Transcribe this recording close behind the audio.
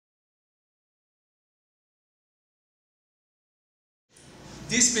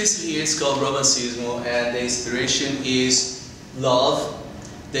This piece here is called Romancismo, and the inspiration is love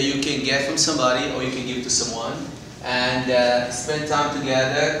that you can get from somebody or you can give to someone, and spend time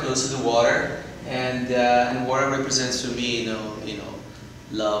together close to the water, and water represents for me,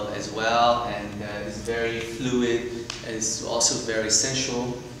 love as well, and it's very fluid, and it's also very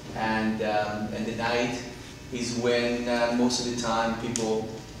sensual, and the night is when most of the time people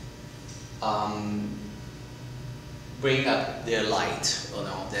bring up their light,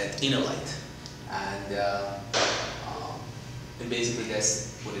 that inner light, and basically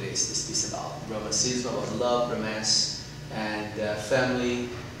that's what it is. This piece about romanticism, about love, romance, and family,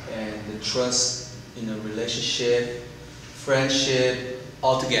 and the trust in a relationship, friendship,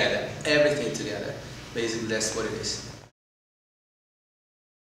 all together, everything together. Basically, that's what it is.